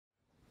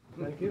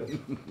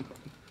you.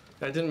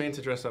 I didn't mean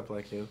to dress up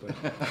like you, but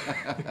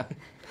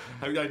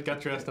I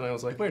got dressed and I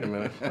was like, wait a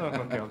minute. Oh,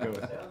 okay, I'll go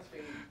with it.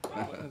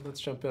 Let's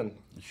jump in.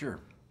 Sure.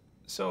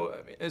 So,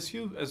 as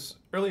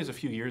early as a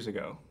few years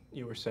ago,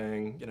 you were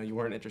saying, you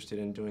weren't interested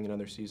in doing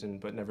another season,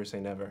 but never say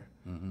never.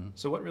 Mm-hmm.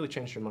 So, what really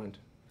changed your mind?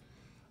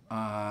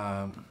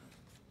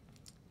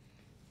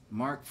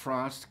 Mark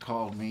Frost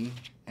called me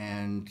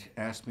and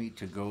asked me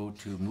to go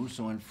to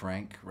Musso and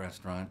Frank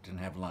restaurant and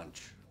have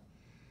lunch.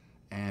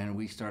 And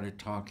we started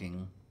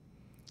talking,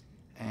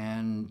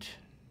 and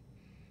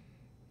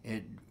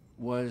it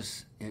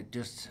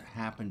just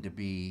happened to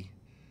be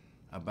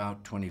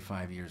about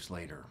 25 years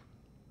later.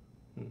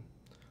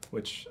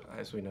 Which,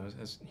 as we know,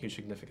 has huge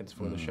significance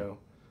for the show.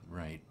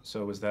 Right.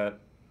 So was that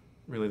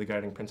really the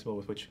guiding principle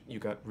with which you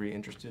got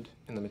reinterested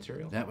in the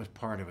material? That was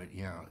part of it,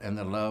 yeah. And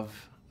the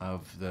love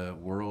of the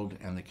world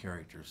and the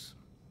characters.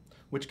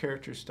 Which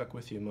characters stuck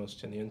with you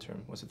most in the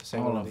interim? Was it the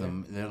same? All of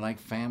them. They're like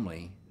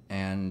family,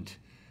 and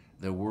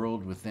the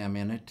world with them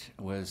in it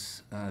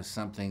was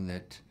something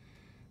that,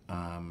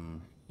 I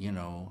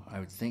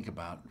would think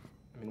about.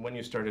 I mean, when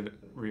you started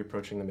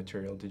reapproaching the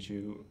material,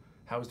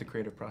 how was the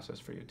creative process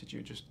for you? Did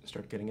you just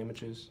start getting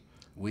images?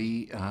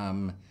 We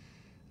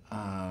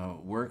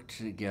worked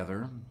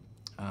together.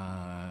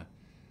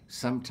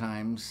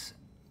 Sometimes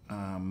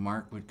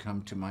Mark would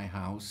come to my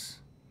house,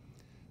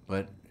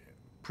 but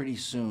pretty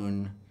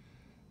soon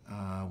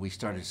we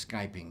started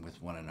Skyping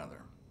with one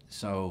another.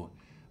 So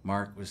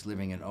Mark was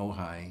living in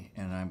Ojai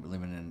and I'm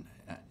living in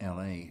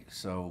LA,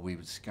 so we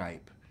would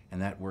Skype,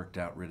 and that worked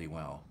out really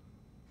well.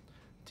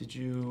 Did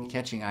you...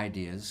 Catching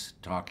ideas,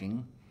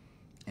 talking,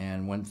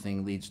 and one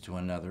thing leads to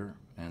another,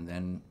 and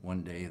then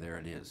one day there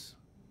it is.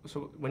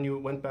 So when you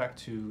went back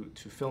to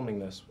filming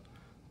this,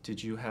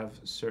 did you have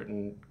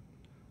certain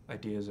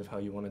ideas of how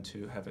you wanted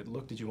to have it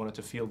look? Did you want it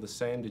to feel the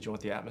same? Did you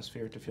want the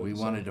atmosphere to feel the same?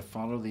 We wanted to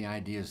follow the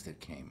ideas that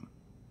came.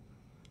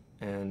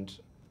 And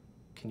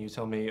can you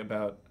tell me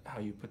about how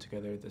you put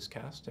together this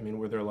cast? I mean,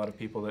 were there a lot of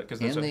people that...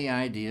 In the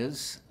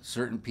ideas,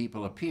 certain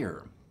people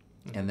appear,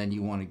 and then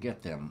you want to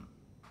get them.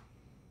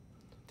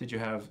 Did you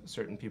have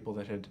certain people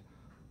that had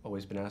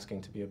always been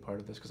asking to be a part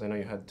of this? Because I know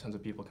you had tons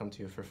of people come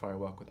to you for Fire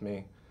Walk with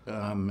Me.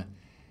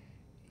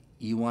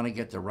 You want to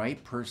get the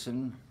right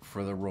person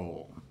for the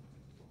role,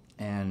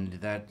 and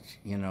that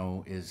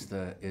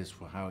is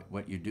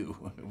what you do,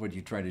 what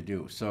you try to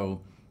do.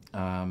 So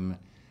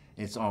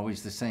it's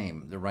always the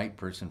same, the right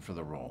person for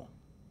the role.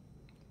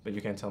 But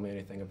you can't tell me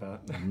anything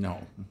about that.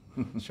 No.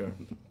 Sure.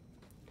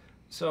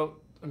 So,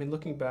 I mean,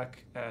 looking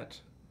back at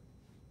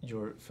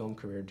your film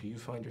career, do you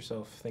find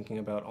yourself thinking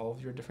about all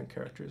of your different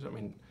characters? I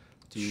mean,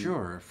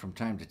 Sure, from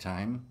time to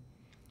time.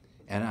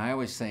 And I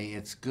always say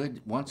it's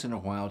good once in a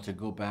while to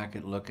go back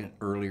and look at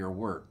earlier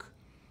work,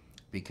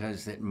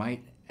 because it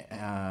might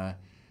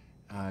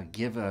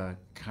give a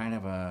kind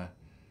of a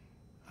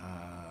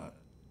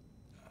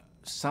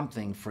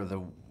something for the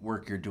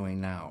work you're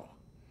doing now.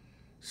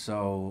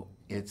 So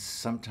it's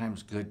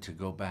sometimes good to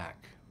go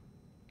back.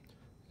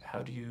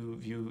 How do you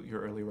view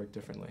your early work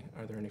differently?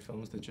 Are there any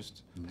films that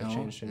just have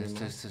changed in your mind?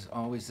 No, it's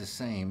always the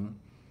same.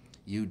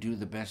 You do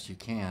the best you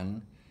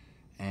can,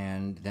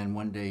 and then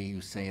one day you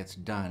say it's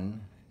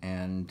done,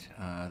 and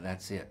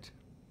that's it.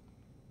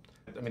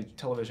 I mean,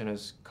 television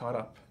has caught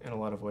up in a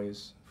lot of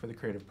ways for the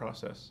creative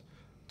process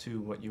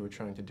to what you were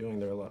trying to do,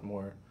 and they're a lot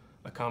more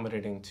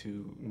accommodating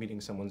to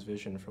meeting someone's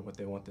vision for what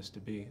they want this to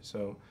be.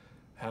 So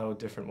how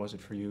different was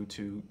it for you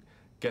to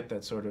get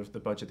that sort of the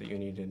budget that you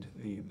needed,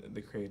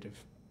 the creative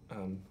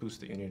boost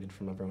that you needed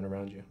from everyone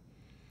around you?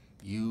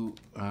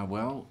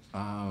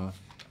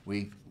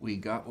 We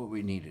got what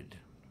we needed.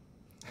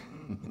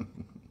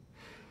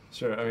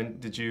 Sure. I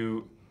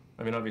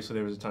mean, obviously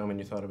there was a time when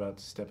you thought about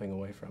stepping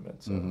away from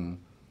it. So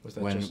was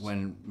that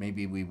when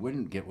maybe we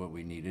wouldn't get what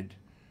we needed?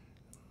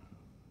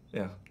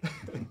 Yeah.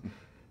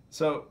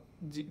 So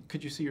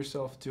could you see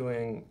yourself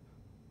doing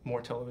more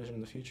television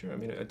in the future? I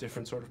mean, a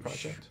different sort of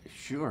project?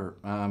 Sure.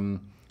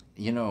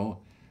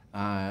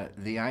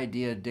 The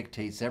idea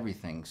dictates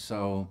everything.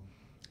 So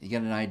you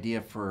get an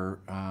idea for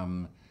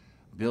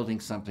building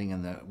something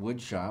in the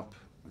wood shop.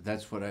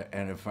 That's what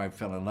and if I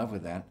fell in love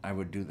with that, I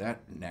would do that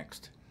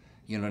next.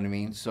 You know what I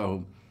mean?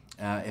 So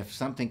if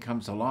something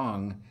comes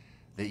along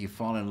that you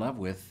fall in love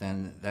with,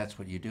 then that's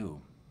what you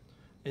do.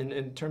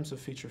 In terms of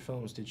feature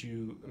films, since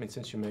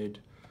you made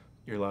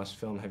your last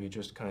film, have you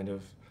just kind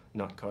of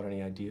not caught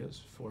any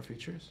ideas for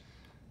features?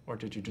 Or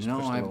did you just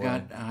push them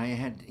away? I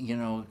had,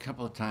 a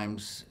couple of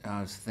times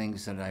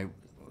things that I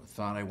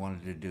thought I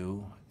wanted to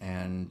do,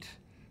 and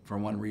for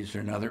one reason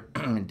or another,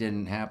 it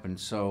didn't happen.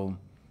 So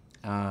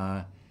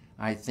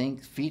I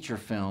think feature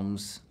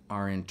films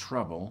are in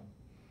trouble,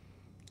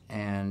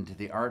 and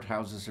the art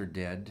houses are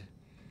dead.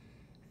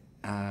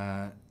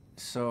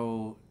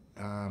 So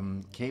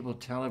cable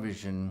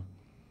television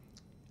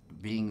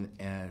being,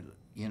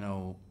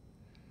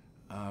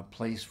 a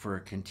place for a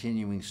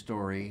continuing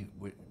story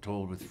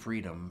told with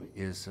freedom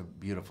is a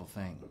beautiful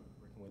thing.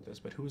 With this,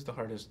 but who was the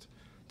hardest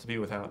to be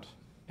without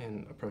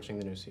in approaching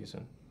the new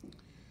season?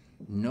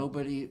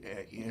 nobody,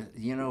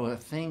 you know, a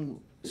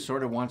thing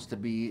sort of wants to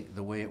be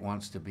the way it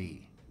wants to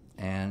be.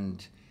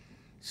 And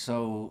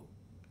so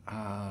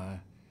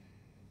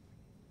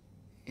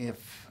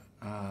if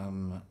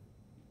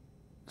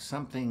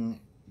something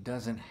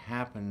doesn't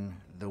happen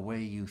the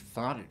way you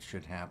thought it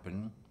should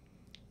happen,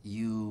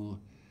 you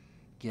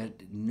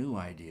get new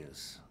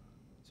ideas.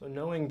 So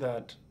knowing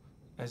that,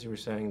 as you were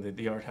saying, that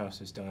the art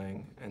house is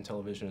dying and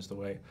television is the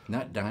way.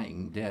 Not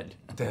dying, dead.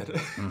 Dead.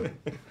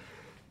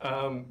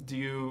 Do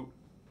you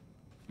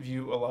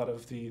view a lot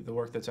of the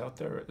work that's out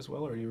there as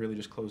well, or are you really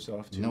just closed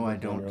off to? No, I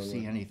working on your don't own see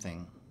work?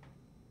 anything.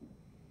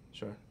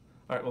 Sure.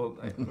 All right, well,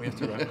 we have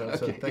to wrap it up,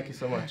 so Okay. thank you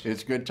so much.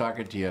 It's good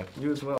talking to you. You as well.